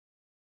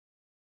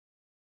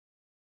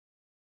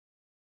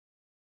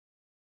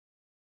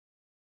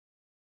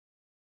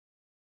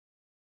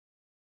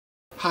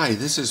Hi,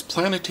 this is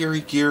Planetary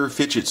Gear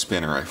Fidget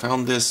Spinner. I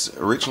found this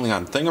originally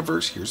on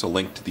Thingiverse. Here's a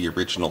link to the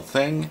original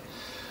thing.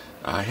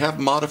 I have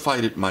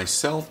modified it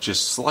myself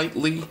just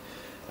slightly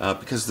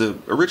because the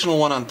original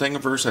one on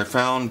Thingiverse I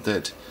found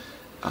that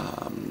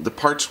the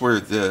parts where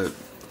the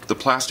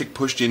plastic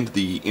pushed into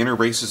the inner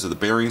races of the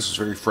bearings was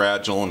very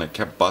fragile and it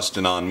kept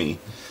busting on me.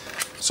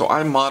 So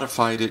I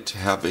modified it to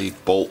have a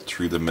bolt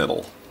through the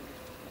middle.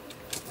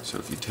 So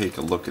if you take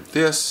a look at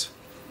this,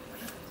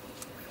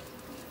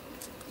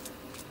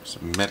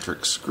 it's a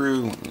metric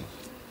screw. Let me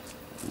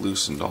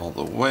loosened all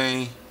the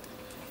way.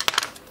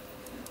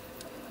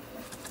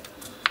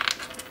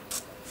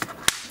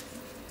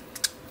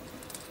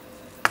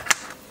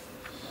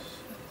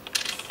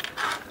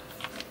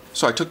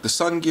 So I took the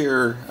sun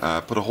gear,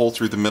 put a hole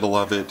through the middle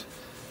of it.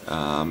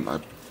 I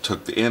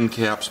took the end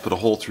caps, put a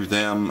hole through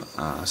them,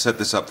 set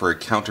this up for a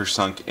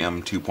countersunk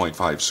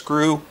M2.5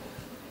 screw.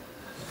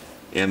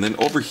 And then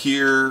over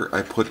here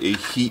I put a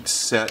heat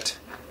set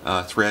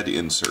thread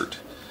insert.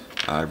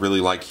 I really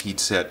like heat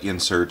set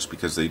inserts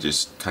because they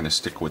just kind of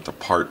stick with the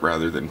part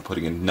rather than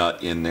putting a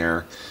nut in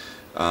there.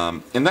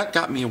 And that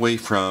got me away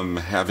from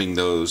having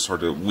those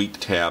sort of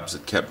weak tabs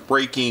that kept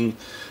breaking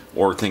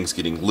or things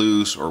getting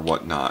loose or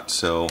whatnot.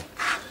 So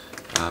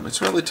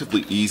it's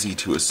relatively easy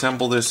to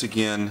assemble this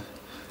again.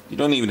 You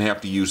don't even have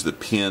to use the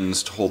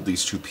pins to hold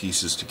these two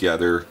pieces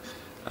together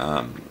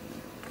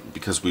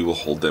because we will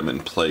hold them in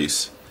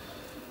place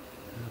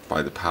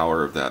by the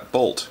power of that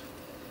bolt.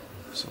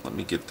 So let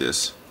me get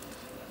this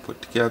put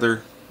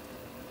together.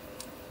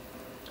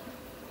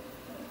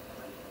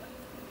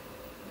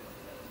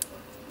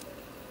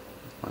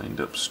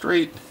 Lined up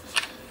straight.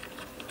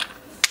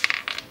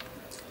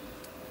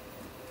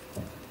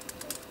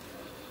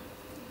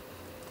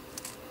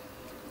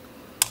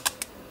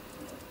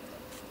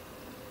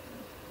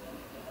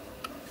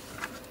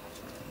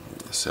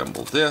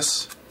 Assemble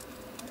this.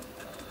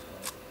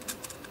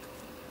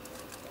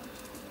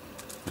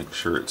 Make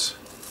sure it's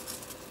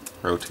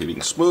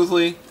rotating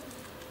smoothly.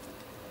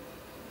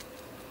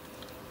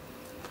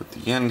 Put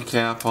the end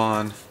cap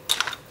on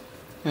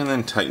and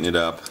then tighten it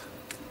up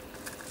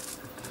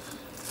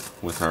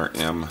with our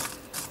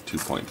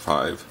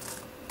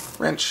M2.5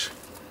 wrench.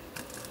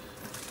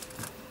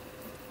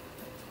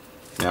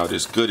 Now it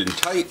is good and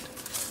tight.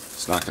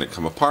 It's not going to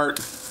come apart.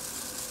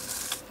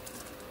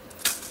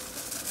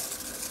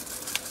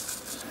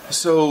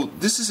 So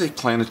this is a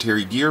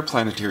planetary gear.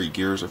 Planetary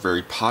gears are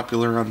very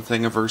popular on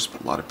Thingiverse.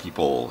 A lot of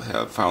people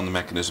have found the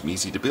mechanism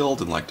easy to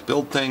build and like to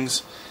build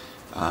things.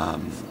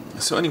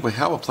 So anyway,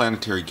 how a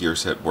planetary gear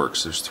set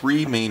works. There's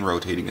three main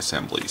rotating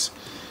assemblies.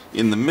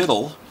 In the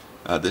middle,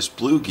 this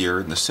blue gear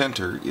in the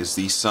center is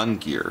the sun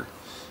gear.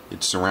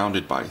 It's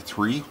surrounded by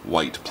three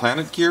white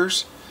planet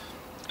gears,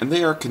 and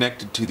they are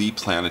connected to the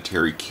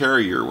planetary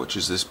carrier, which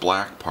is this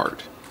black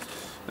part.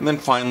 And then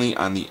finally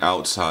on the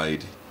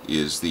outside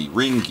is the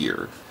ring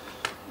gear.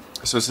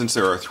 So since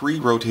there are three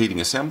rotating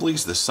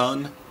assemblies, the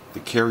sun, the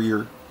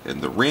carrier,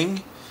 and the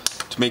ring,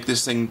 to make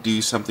this thing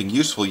do something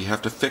useful, you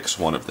have to fix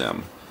one of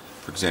them.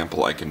 For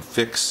example, I can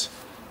fix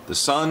the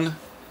sun,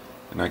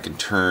 and I can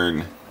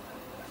turn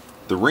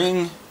the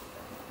ring,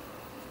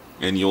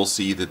 and you'll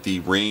see that the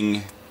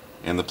ring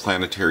and the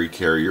planetary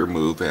carrier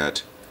move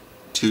at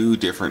two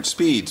different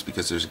speeds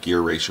because there's a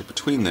gear ratio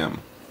between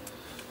them.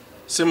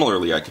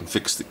 Similarly, I can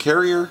fix the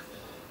carrier,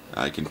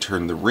 I can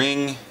turn the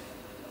ring,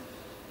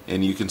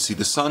 and you can see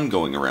the sun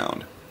going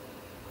around.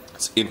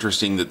 It's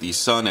interesting that the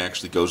sun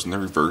actually goes in the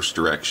reverse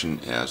direction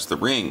as the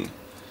ring.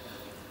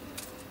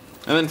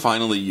 And then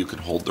finally you can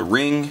hold the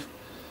ring,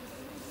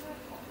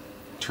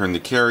 turn the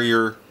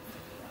carrier,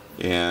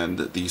 and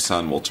the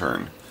sun will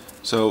turn.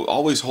 So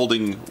always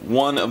holding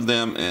one of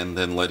them and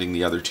then letting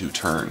the other two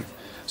turn.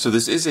 So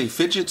this is a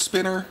fidget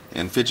spinner,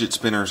 and fidget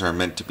spinners are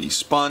meant to be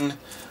spun.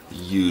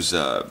 You use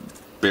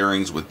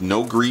bearings with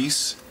no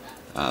grease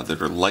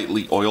that are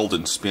lightly oiled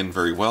and spin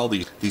very well.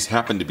 These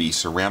happen to be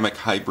ceramic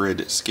hybrid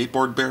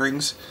skateboard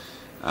bearings.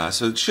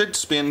 So it should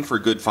spin for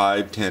a good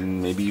 5,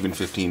 10, maybe even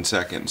 15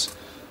 seconds.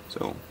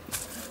 So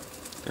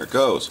there it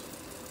goes.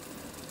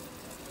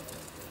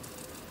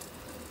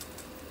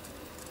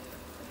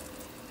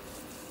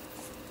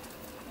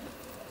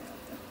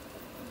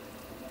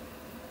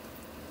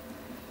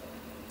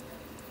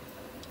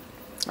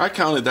 I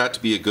counted that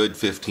to be a good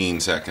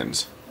 15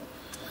 seconds.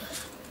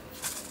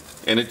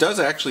 And it does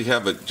actually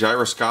have a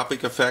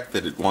gyroscopic effect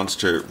that it wants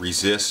to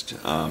resist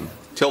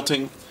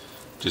tilting,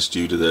 just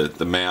due to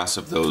the mass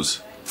of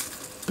those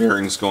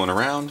bearings going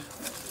around.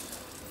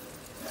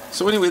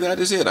 So anyway, that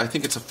is it. I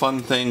think it's a fun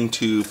thing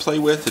to play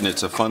with, and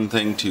it's a fun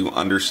thing to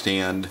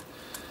understand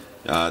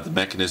the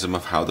mechanism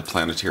of how the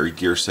planetary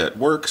gear set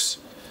works.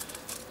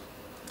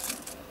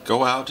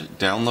 Go out,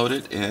 download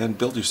it, and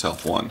build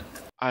yourself one.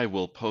 I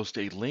will post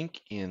a link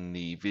in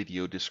the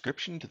video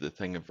description to the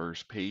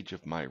Thingiverse page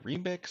of my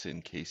remix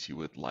in case you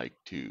would like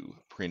to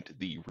print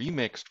the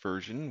remixed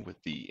version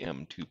with the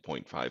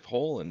M2.5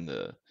 hole and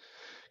the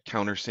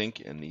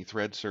countersink and the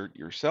threadsert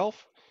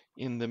yourself.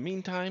 In the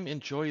meantime,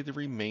 enjoy the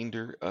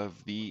remainder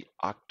of the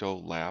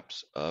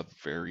octolapse of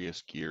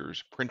various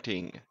gears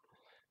printing.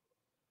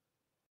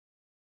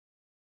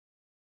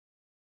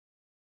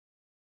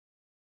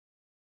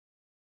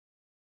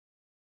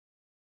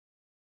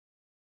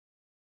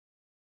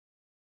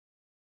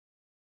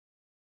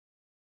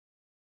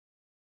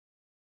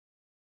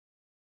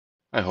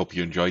 I hope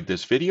you enjoyed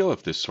this video.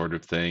 If this sort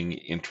of thing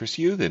interests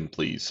you, then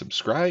please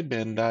subscribe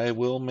and I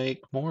will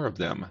make more of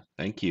them.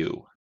 Thank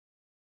you.